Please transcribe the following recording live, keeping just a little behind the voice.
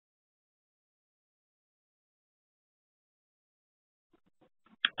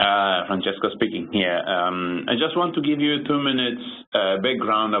Francesco speaking here. I just want to give you 2 minutes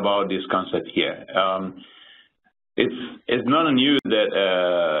background about this concept here. It's not new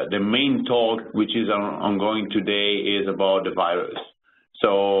that the main talk which is ongoing today is about the virus.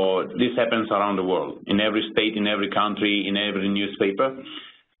 So this happens around the world, in every state, in every country, in every newspaper.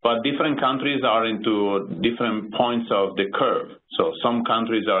 But different countries are into different points of the curve. So some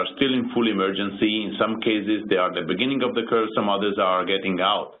countries are still in full emergency. In some cases, they are at the beginning of the curve. Some others are getting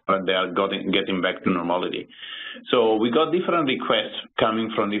out, but they are getting back to normality. So we got different requests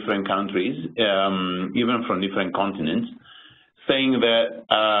coming from different countries, even from different continents, saying that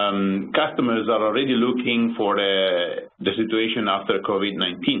customers are already looking for the situation after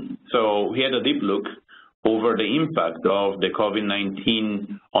COVID-19. So we had a deep look over the impact of the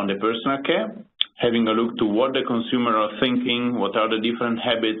COVID-19 on the personal care, having a look to what the consumer are thinking, what are the different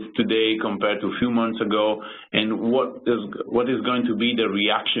habits today compared to a few months ago, and what is going to be the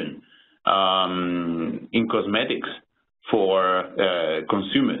reaction in cosmetics for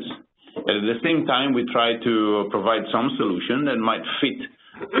consumers. At the same time, we try to provide some solution that might fit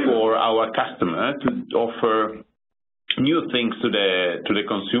for our customer to offer new things to the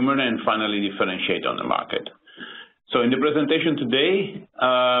consumer and finally differentiate on the market. So in the presentation today,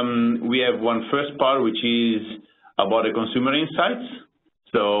 we have one first part which is about the consumer insights.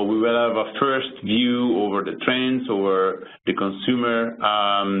 So we will have a first view over the trends, over the consumer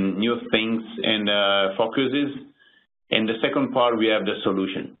new things and focuses. And the second part, we have the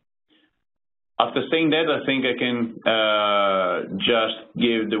solution. After saying that, I think I can just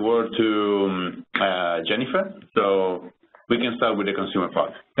give the word to Jennifer. So we can start with the consumer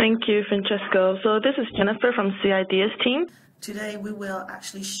part. Thank you, Francesco. So this is Jennifer from CIDS team. Today, we will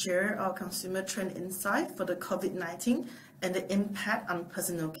actually share our consumer trend insight for the COVID-19 and the impact on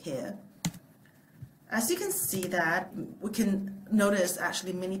personal care. As you can see that, we can notice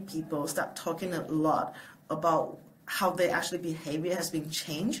actually many people start talking a lot about how their actually behavior has been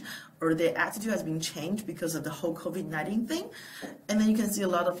changed or their attitude has been changed because of the whole COVID-19 thing. And then you can see a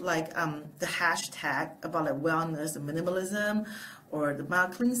lot of like the hashtag about like wellness and minimalism or the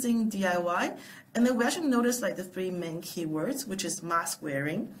mild cleansing, DIY. And then we actually noticed like the 3 main keywords, which is mask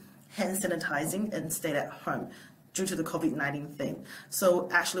wearing, hand sanitizing, and stay at home due to the COVID-19 thing. So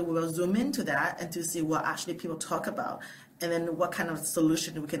actually we will zoom into that and to see what actually people talk about and then what kind of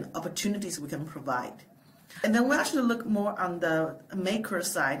solution opportunities we can provide. And then we actually look more on the maker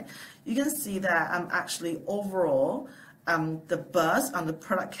side. You can see that actually overall, the buzz on the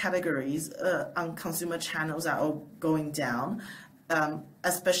product categories on consumer channels are all going down,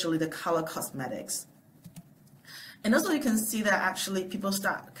 especially the color cosmetics. And also you can see that actually people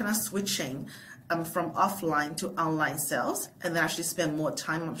start kind of switching from offline to online sales and they actually spend more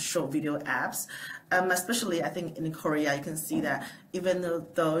time on short video apps. Especially I think in Korea, you can see that even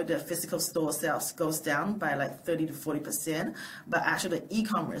though the physical store sales goes down by like 30 to 40%, but actually the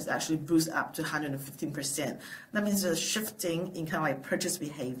e-commerce actually boosts up to 115%. That means there's shifting in kind of like purchase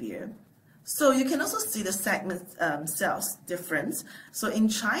behavior. So you can also see the segment sales difference. So in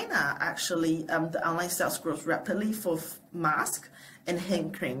China, actually, the online sales grows rapidly for mask and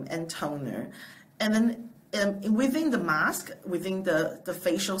hand cream and toner. And then within the mask, within the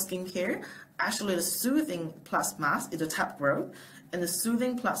facial skincare, actually the soothing plus mask is the top growth, and the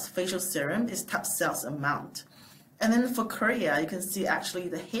soothing plus facial serum is top sales amount. And then for Korea, you can see actually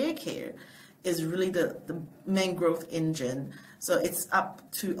the hair care is really the main growth engine. So it's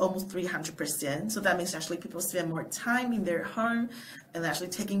up to almost 300%. So that means actually people spend more time in their home and actually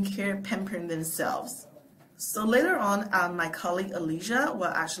taking care, pampering themselves. So later on, my colleague Alicia will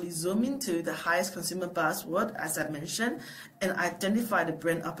actually zoom into the highest consumer buzzword, as I mentioned, and identify the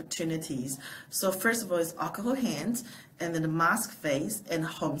brand opportunities. So first of all, it's alcohol hands, and then the mask face, and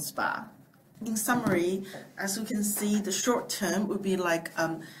home spa. In summary, as you can see, the short term would be like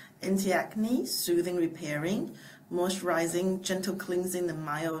anti-acne, soothing, repairing, moisturizing, gentle cleansing, and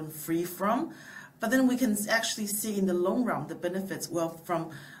mild and free from. But then we can actually see in the long run the benefits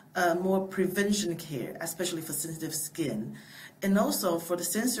from more prevention care, especially for sensitive skin. And also for the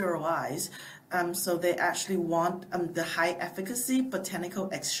sensory eyes, so they actually want the high efficacy botanical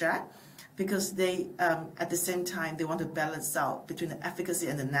extract because they, at the same time, they want to balance out between the efficacy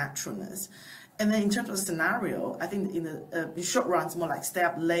and the naturalness. And then in terms of scenario, I think in the short run, it's more like stay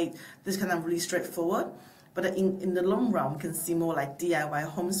up late. This kind of really straightforward. But in the long run, we can see more like DIY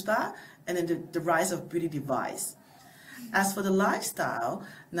home spa and then the rise of beauty device. As for the lifestyle,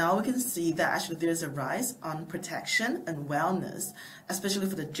 now we can see that actually there's a rise on protection and wellness, especially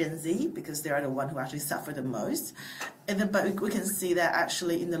for the Gen Z, because they are the one who actually suffer the most. And then, but we can see that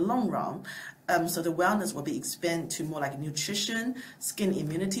actually in the long run, So the wellness will be expanded to more like nutrition, skin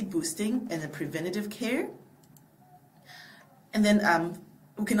immunity boosting, and the preventative care. And then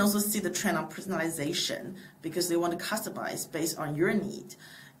we can also see the trend on personalization because they want to customize based on your need.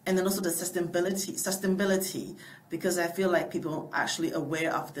 And then also the sustainability, because I feel like people are actually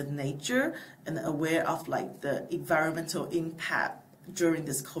aware of the nature and aware of like the environmental impact during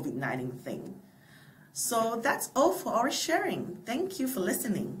this COVID-19 thing. So that's all for our sharing. Thank you for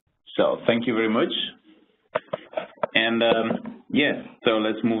listening. So thank you very much. And yes, so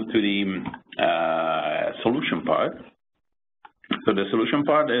let's move to the solution part. So the solution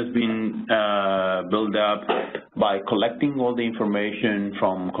part has been built up by collecting all the information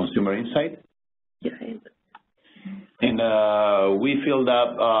from consumer insight. Yeah. And we filled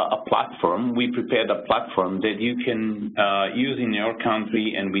up a platform. We prepared a platform that you can use in your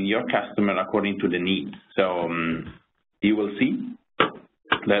country and with your customer according to the needs. So you will see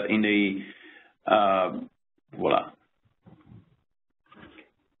that in the, voila.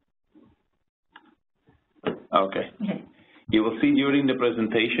 Okay. You will see during the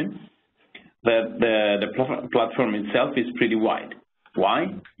presentation that the platform itself is pretty wide.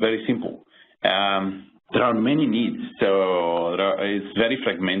 Why? Very simple. There are many needs, so it's very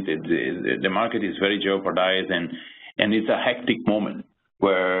fragmented. The market is very jeopardized, and it's a hectic moment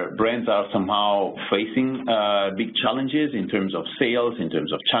where brands are somehow facing big challenges in terms of sales, in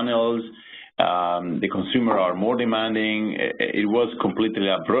terms of channels. The consumer are more demanding. It was completely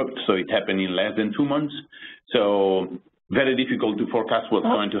abrupt, so it happened in less than 2 months. So very difficult to forecast what's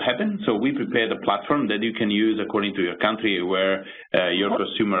going to happen. So we prepared a platform that you can use according to your country, where your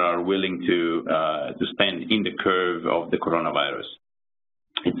consumer are willing to stand in the curve of the coronavirus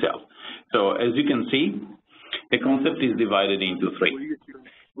itself. So as you can see, the concept is divided into three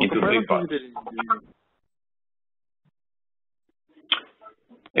parts.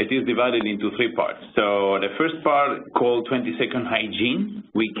 It is divided into 3 parts. So the first part, called 20-second hygiene,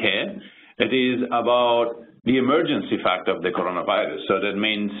 we care. It is about the emergency factor of the coronavirus. So that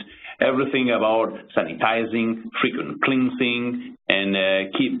means everything about sanitizing, frequent cleansing,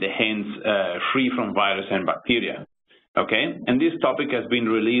 and keep the hands free from virus and bacteria. Okay? And this topic has been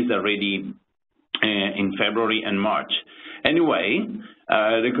released already in February and March. Anyway,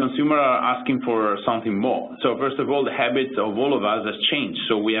 the consumer are asking for something more. So first of all, the habits of all of us has changed.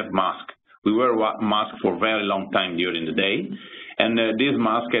 So we have masks. We wear masks for a very long time during the day, and this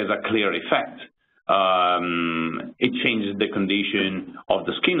mask has a clear effect. It changes the condition of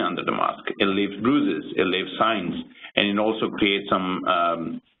the skin under the mask. It leaves bruises, it leaves signs, and it also creates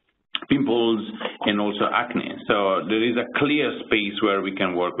some pimples and also acne. So there is a clear space where we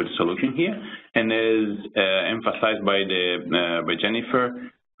can work with a solution here, and as emphasized by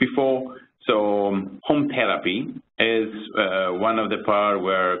Jennifer before, so home therapy is one of the part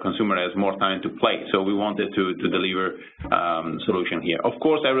where consumer has more time to play. So we wanted to deliver solution here. Of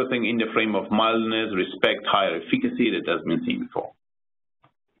course, everything in the frame of mildness, respect, higher efficacy that has been seen before.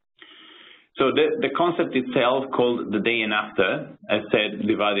 So the concept itself, called the day and after, as said,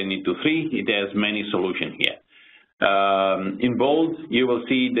 divided into 3, it has many solutions here. In bold, you will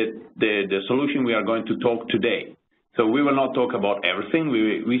see that the solution we are going to talk today. So we will not talk about everything.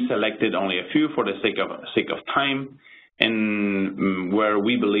 We selected only a few for the sake of time, and where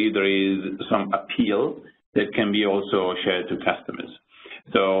we believe there is some appeal that can be also shared to customers.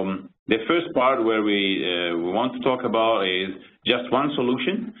 So the first part where we want to talk about is just one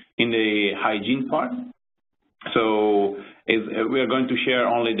solution in the hygiene part. So we are going to share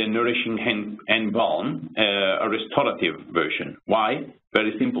only the nourishing hand balm, a restorative version. Why?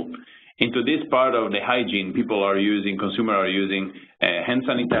 Very simple. Into this part of the hygiene, consumer are using hand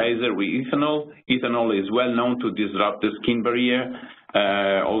sanitizer with ethanol. Ethanol is well known to disrupt the skin barrier,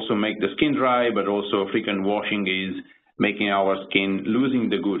 also make the skin dry, but also frequent washing is making our skin losing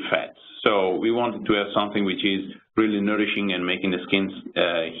the good fats. So we wanted to have something which is really nourishing and making the skin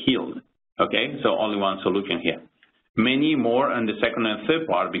healed. Okay, so only one solution here. Many more on the second and third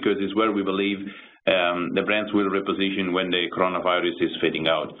part, because it's where we believe the brands will reposition when the coronavirus is fading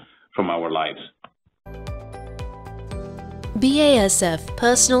out from our lives. BASF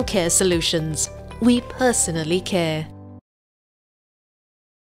Personal Care Solutions. We personally care.